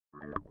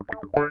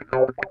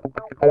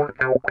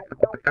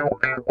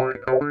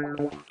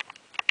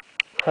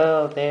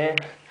Hello there.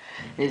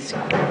 It's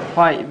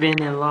quite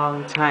been a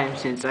long time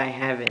since I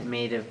haven't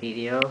made a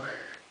video.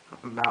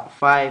 About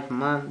 5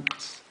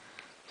 months.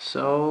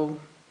 So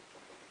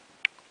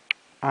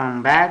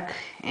I'm back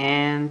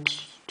and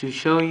to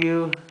show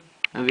you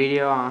a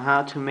video on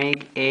how to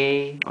make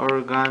a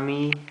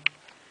origami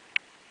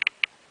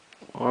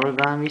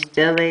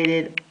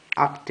stellated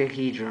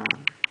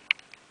octahedron.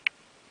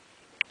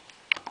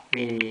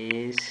 It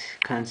is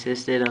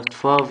consisted of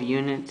 12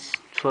 units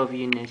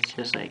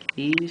just like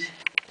these,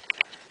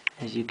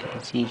 as you can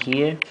see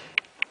here.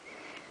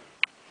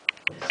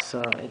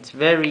 So it's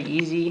very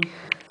easy.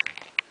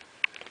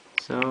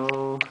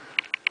 So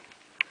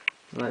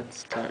let's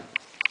start.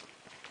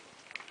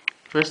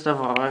 First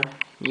of all,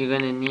 you're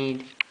gonna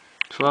need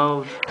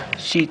 12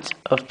 sheets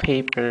of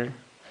paper.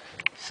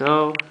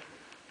 So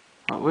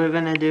what we're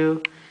gonna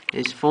do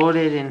is fold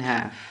it in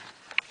half,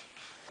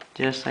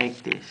 just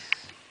like this.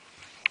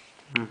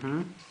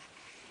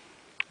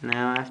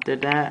 Now after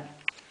that,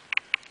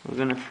 we're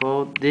gonna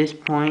fold this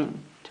point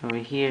over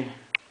here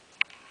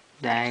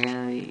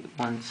diagonally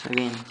once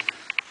again,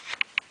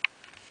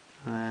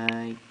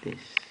 like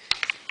this.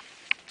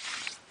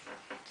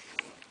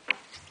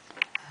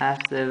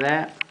 After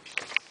that,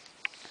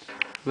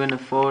 we're gonna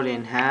fold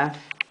in half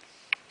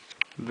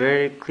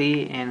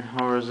vertically and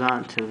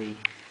horizontally.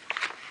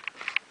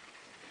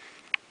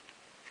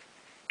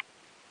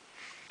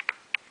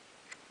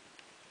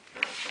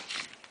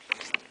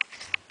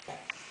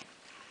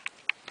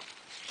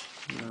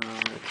 Now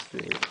let's do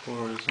it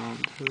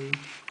horizontally.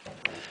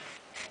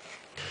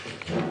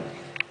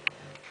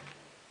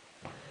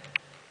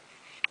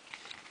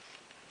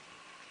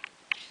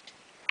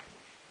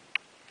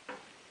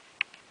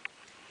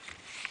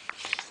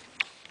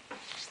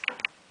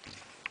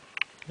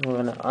 We're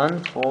gonna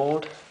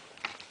unfold.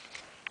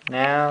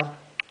 Now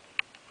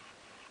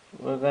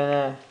we're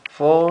gonna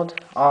fold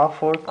all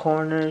 4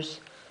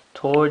 corners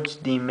towards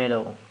the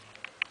middle.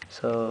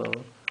 So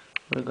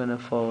we're gonna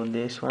fold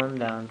this one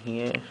down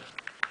here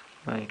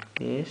like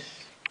this.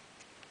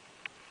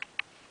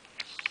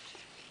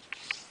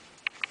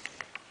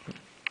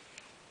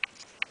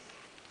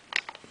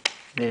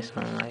 This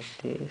one like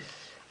this.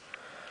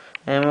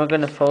 And we're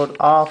gonna fold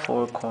all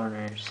 4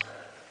 corners.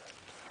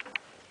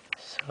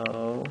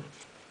 So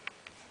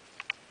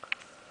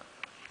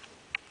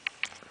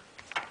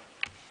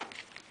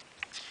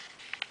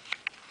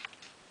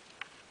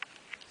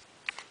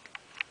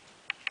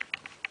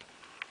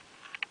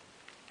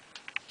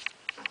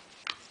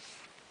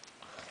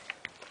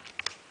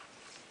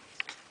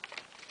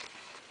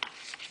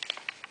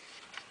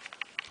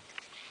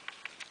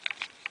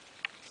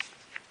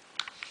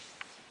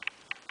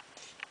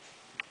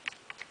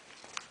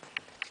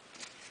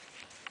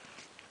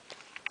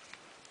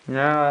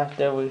now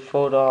after we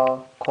fold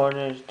all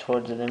corners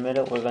towards the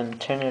middle, we're going to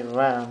turn it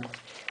around.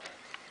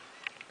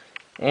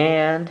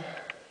 And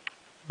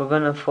we're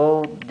going to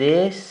fold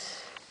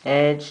this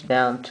edge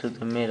down to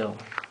the middle,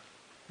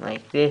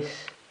 like this.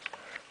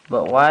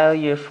 But while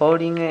you're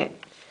folding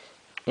it,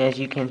 as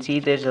you can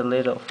see, there's a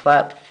little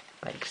flap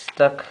like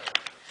stuck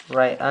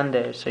right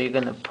under. So you're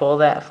going to pull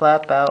that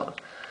flap out,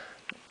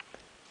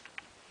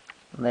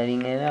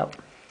 letting it out.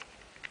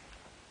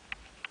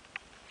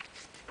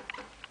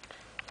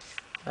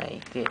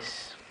 Like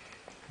this.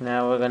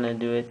 Now we're gonna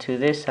do it to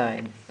this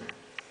side,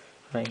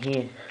 right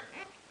here.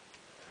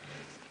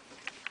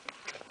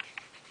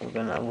 We're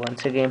gonna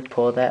once again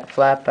pull that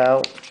flap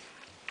out,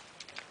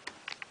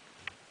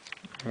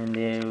 and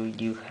there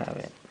you have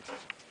it.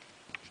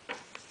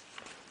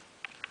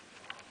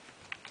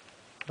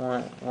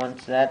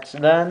 Once that's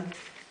done,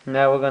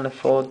 now we're gonna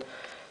fold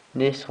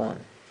this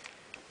one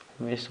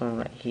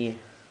right here.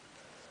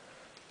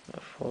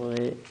 Fold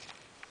it,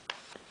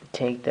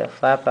 take that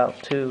flap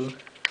out too.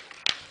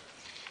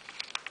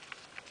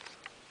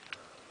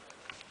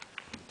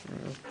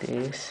 Like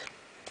this,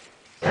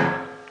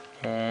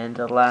 and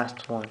the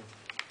last one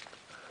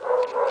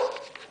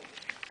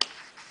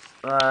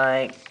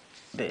like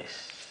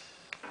this.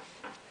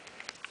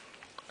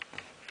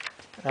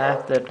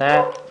 After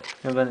that,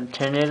 you're going to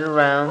turn it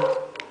around.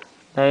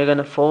 Now you're going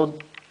to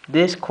fold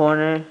this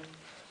corner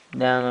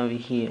down over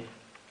here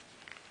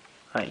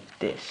like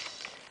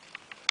this.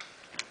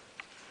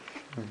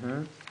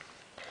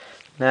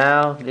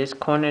 Now this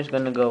corner is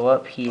going to go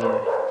up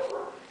here,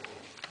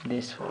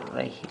 this one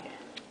right here.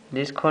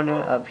 This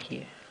corner up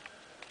here.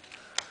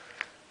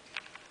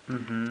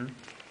 Turn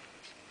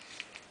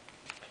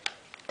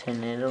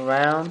it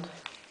around,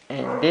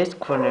 and this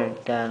corner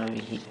down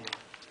over here.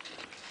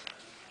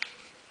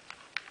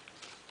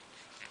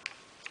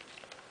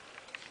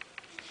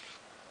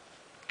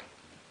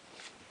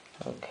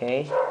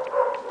 Okay,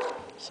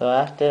 so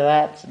after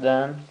that's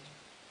done,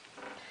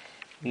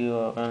 you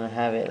are going to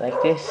have it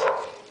like this.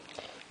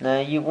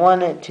 Now you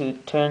want it to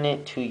turn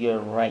it to your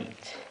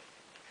right.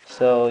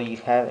 So you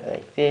have it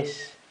like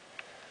this.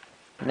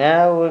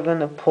 Now we're going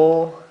to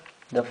pull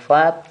the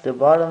flap, the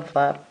bottom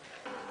flap,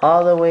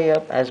 all the way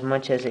up as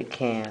much as it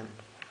can,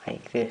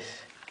 like this.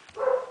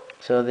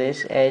 So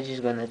this edge is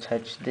going to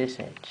touch this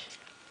edge,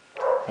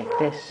 like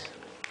this.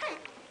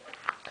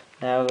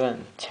 Now we're going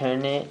to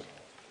turn it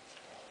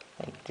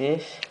like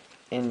this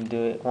and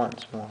do it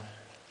once more.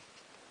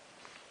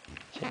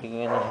 So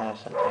you're going to have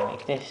something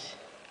like this.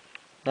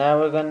 Now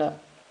we're going to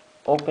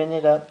open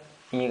it up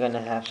and you're going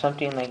to have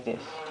something like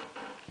this.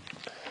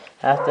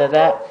 After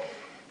that,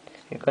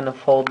 you're going to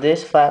fold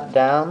this flap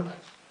down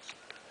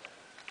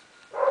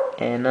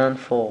and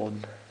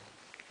unfold.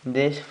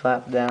 This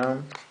flap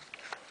down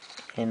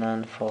and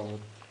unfold.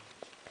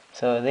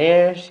 So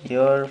there's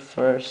your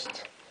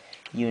first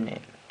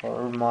unit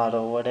or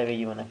model, whatever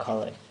you want to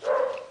call it.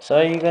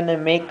 So you're going to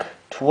make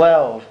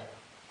 12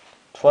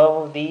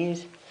 of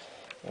these,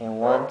 and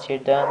once you're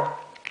done,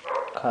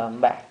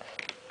 come back.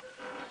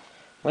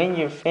 When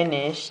you're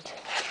finished,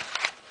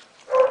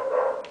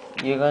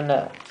 I'm going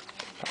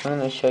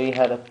to show you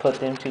how to put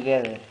them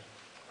together.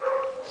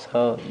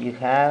 So you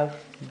have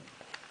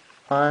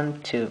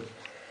 1, 2.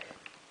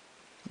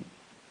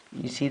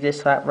 You see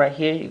this flap right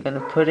here? You're going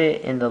to put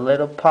it in the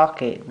little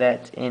pocket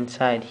that's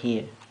inside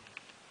here.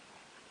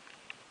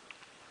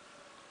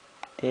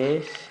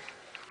 This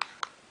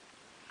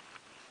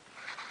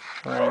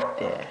right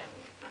there.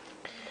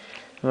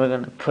 We're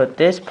going to put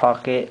this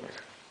pocket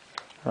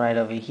right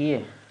over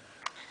here.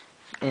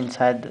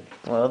 Inside,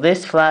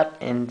 this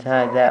flap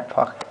inside that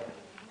pocket.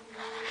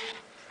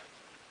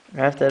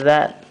 After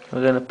that,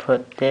 we're going to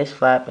put this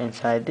flap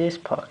inside this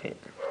pocket.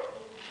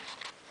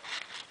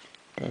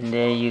 And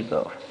there you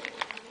go.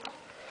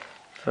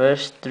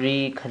 First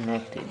 3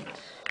 connected.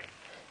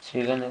 So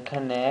you're going to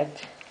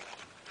connect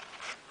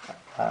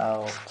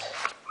about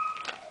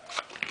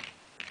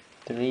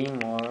 3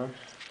 more.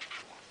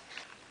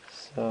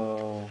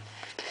 So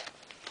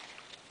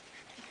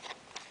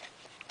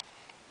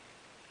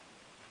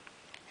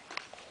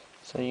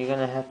you're going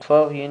to have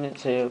 12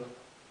 units. So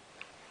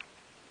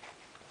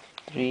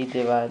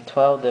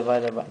 12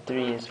 divided by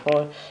 3 is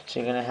 4. So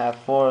you're going to have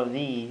 4 of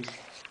these.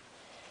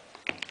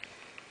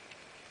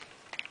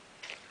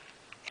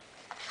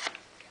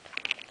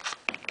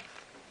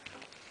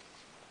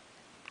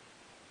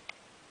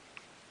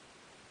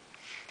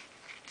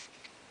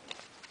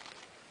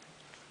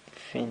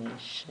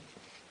 Finish it.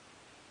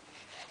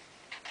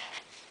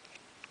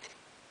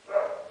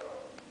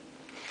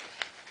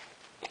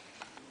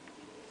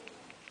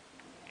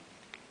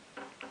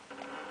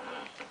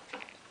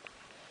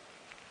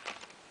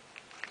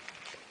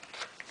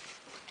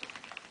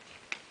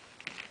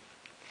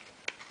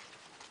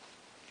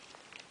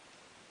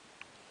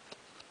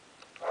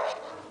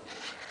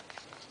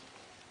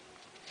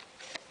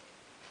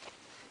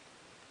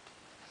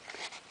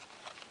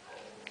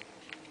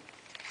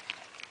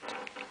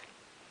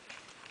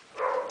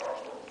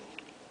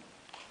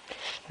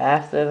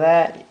 After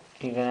that,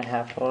 you're going to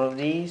have 4 of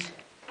these.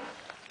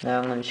 Now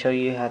I'm going to show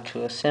you how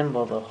to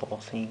assemble the whole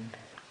thing.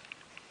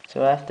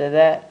 So after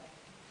that,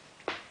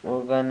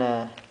 we're going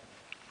to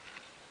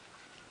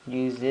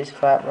use this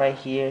flap right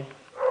here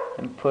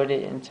and put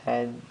it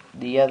inside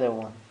the other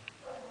one.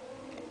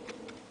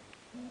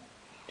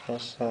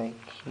 Just like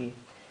here.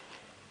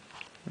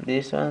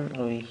 This one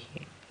over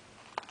here.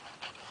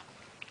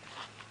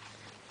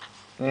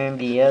 And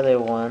the other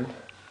one,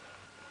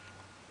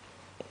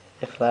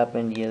 the flap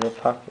in the other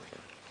pocket.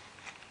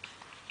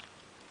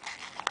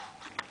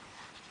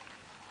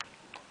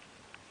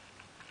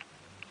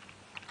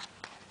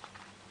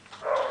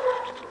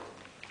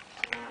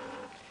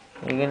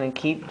 You're gonna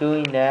keep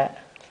doing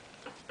that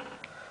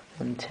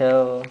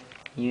until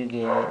you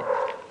get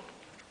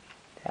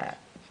that.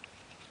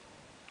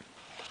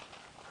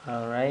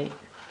 Alright.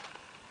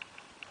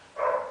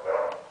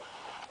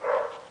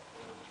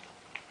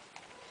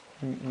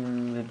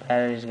 The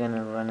battery's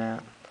gonna run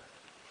out.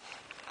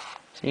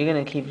 So you're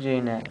gonna keep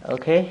doing that,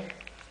 okay?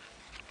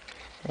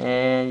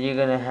 And you're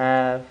gonna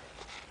have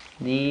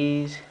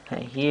these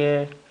right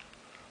here.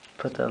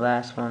 Put the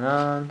last one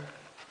on.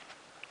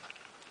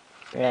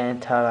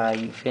 And ta-da,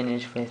 you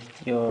finish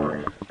with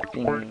your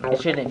thingy.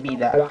 It shouldn't be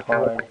that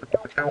hard.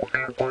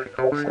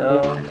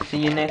 So, see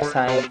you next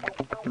time.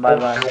 Bye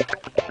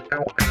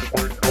bye.